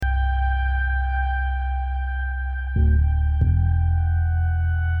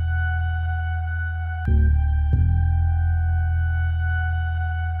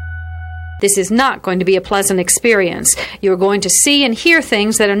This is not going to be a pleasant experience. You're going to see and hear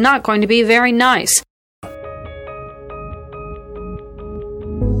things that are not going to be very nice.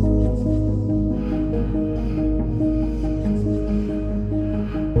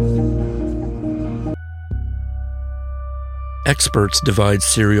 Experts divide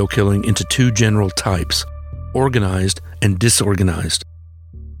serial killing into two general types, organized and disorganized.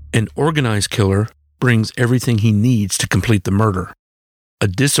 An organized killer brings everything he needs to complete the murder. A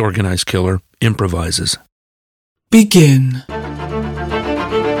disorganized killer improvises. Begin.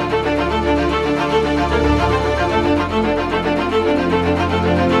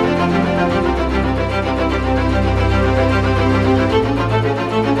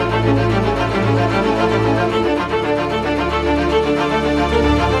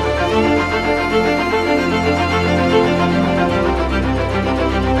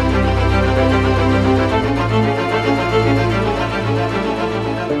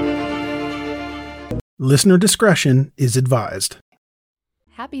 Listener discretion is advised.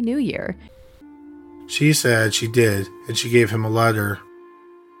 Happy New Year. She said she did, and she gave him a letter.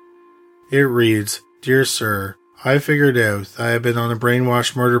 It reads, "Dear Sir, I figured out that I have been on a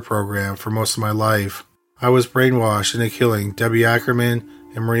brainwash murder program for most of my life. I was brainwashed into killing Debbie Ackerman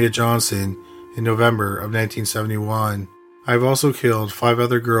and Maria Johnson in November of 1971. I have also killed 5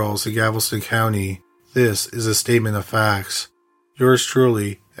 other girls in Galveston County. This is a statement of facts. Yours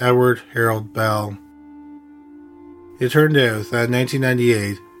truly, Edward Harold Bale." It turned out that in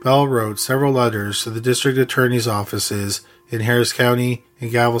 1998, Bell wrote several letters to the district attorney's offices in Harris County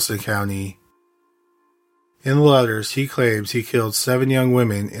and Galveston County. In the letters, he claims he killed 7 young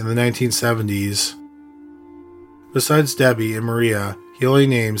women in the 1970s. Besides Debbie and Maria, he only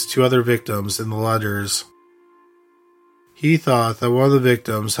names 2 other victims in the letters. He thought that one of the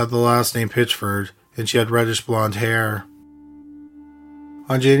victims had the last name Pitchford, and she had reddish blonde hair.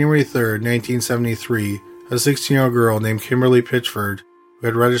 On January 3rd, 1973, a 16-year-old girl named Kimberly Pitchford, who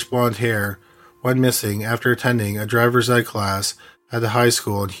had reddish blonde hair, went missing after attending a driver's ed class at a high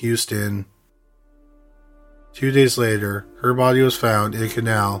school in Houston. 2 days later, her body was found in a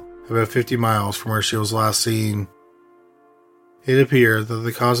canal about 50 miles from where she was last seen. It appeared that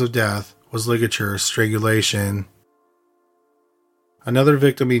the cause of death was ligature strangulation. Another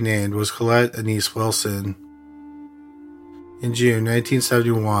victim he named was Colette Anise Wilson. In June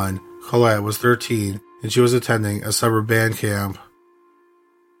 1971, Colette was 13 and she was attending a summer band camp.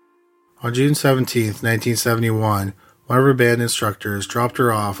 On June 17, 1971, one of her band instructors dropped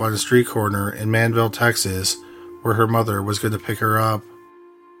her off on a street corner in Manville, Texas, where her mother was going to pick her up.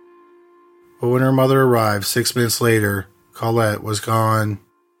 But when her mother arrived 6 minutes later, Colette was gone.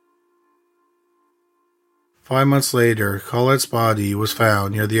 5 months later, Colette's body was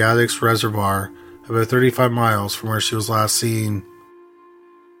found near the Addicks Reservoir, about 35 miles from where she was last seen.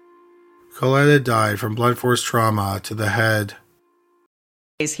 Colette had died from blunt force trauma to the head.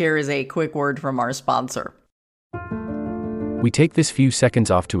 Here is a quick word from our sponsor. We take this few seconds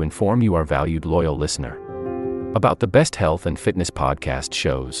off to inform you, our valued loyal listener, about the best health and fitness podcast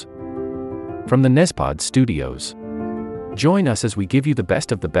shows from the Nezpod Studios. Join us as we give you the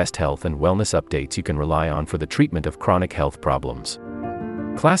best of the best health and wellness updates you can rely on for the treatment of chronic health problems.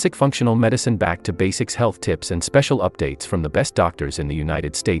 Classic functional medicine back to basics health tips and special updates from the best doctors in the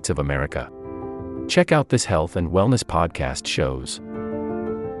United States of America. Check out this health and wellness podcast shows.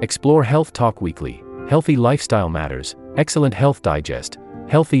 Explore Health Talk Weekly, Healthy Lifestyle Matters, Excellent Health Digest,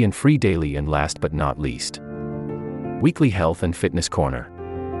 Healthy and Free Daily, and last but not least, Weekly Health and Fitness Corner.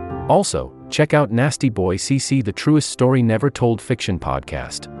 Also, check out Nasty Boy CC, the truest story never told fiction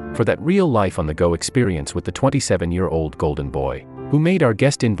podcast, for that real life on the go experience with the 27-year-old golden boy, who made our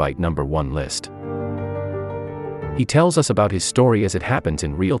guest invite #1 list. He tells us about his story as it happens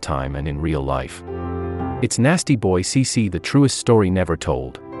in real time and in real life. It's Nasty Boy CC, the truest story never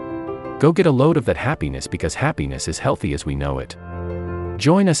told. Go get a load of that happiness, because happiness is healthy as we know it.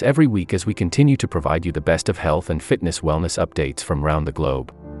 Join us every week as we continue to provide you the best of health and fitness wellness updates from around the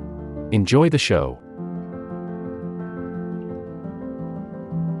globe. Enjoy the show.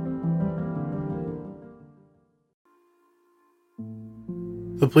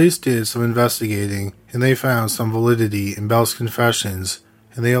 The police did some investigating, and they found some validity in Belle's confessions,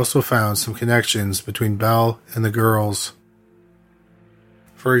 and they also found some connections between Belle and the girls.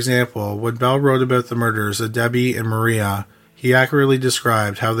 For example, when Belle wrote about the murders of Debbie and Maria, he accurately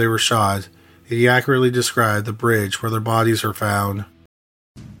described how they were shot, and he accurately described the bridge where their bodies were found.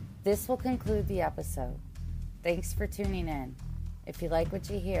 This will conclude the episode. Thanks for tuning in. If you like what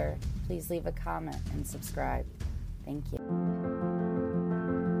you hear, please leave a comment and subscribe. Thank you.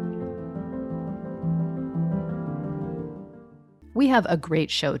 We have a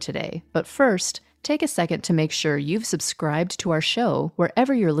great show today, but first, take a second to make sure you've subscribed to our show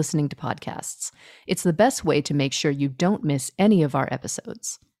wherever you're listening to podcasts. It's the best way to make sure you don't miss any of our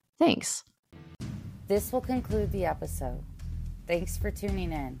episodes. Thanks. This will conclude the episode. Thanks for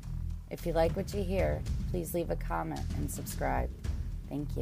tuning in. If you like what you hear, please leave a comment and subscribe. Thank you.